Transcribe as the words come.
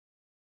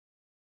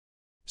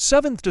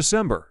7th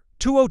December,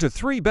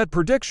 2003 bet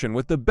prediction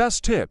with the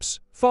best tips.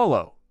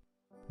 Follow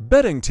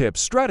Betting Tips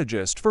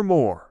Strategist for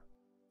more.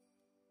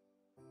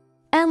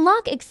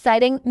 Unlock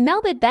exciting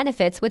Melbet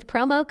benefits with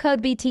promo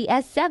code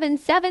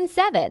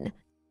BTS777.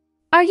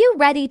 Are you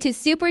ready to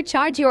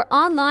supercharge your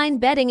online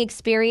betting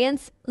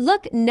experience?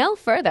 Look no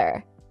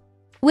further.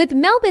 With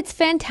Melbet's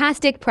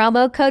fantastic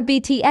promo code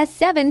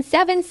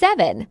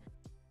BTS777,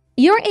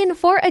 you're in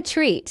for a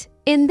treat.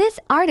 In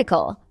this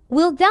article,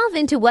 we'll delve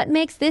into what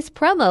makes this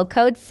promo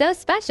code so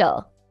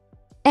special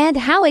and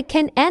how it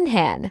can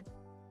enhance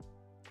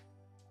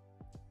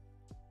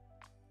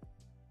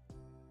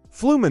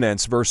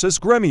Fluminense vs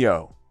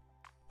Grêmio.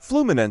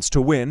 Fluminense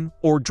to win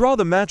or draw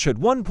the match at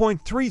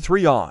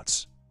 1.33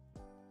 odds.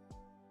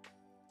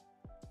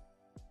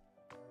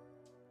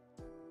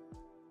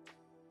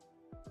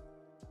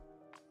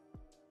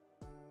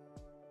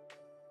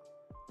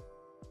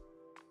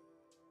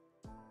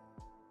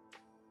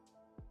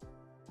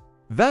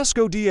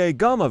 Vasco da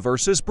Gama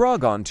vs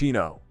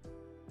Bragantino.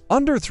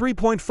 Under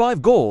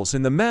 3.5 goals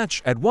in the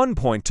match at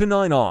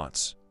 1.29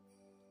 odds.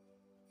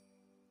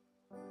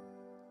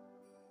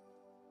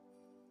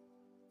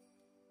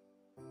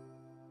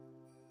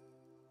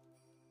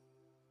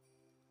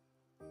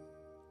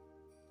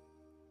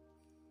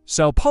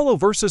 Sao Paulo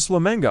vs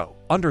Flamengo.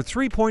 Under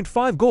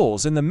 3.5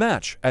 goals in the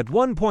match at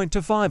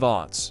 1.25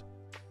 odds.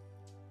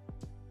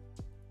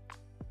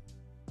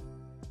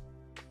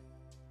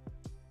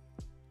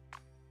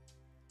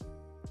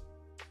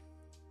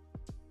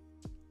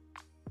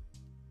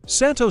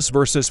 Santos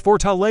vs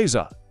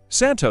Fortaleza.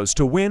 Santos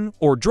to win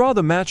or draw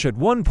the match at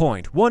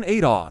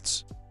 1.18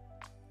 odds.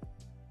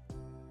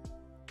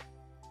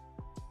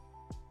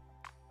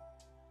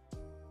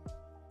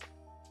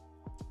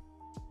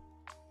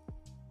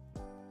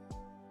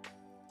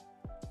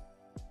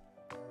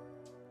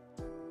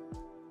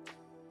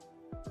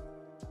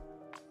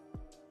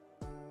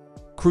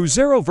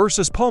 Cruzeiro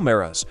vs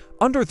Palmeiras.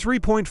 Under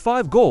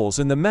 3.5 goals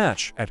in the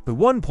match at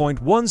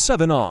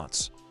 1.17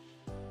 odds.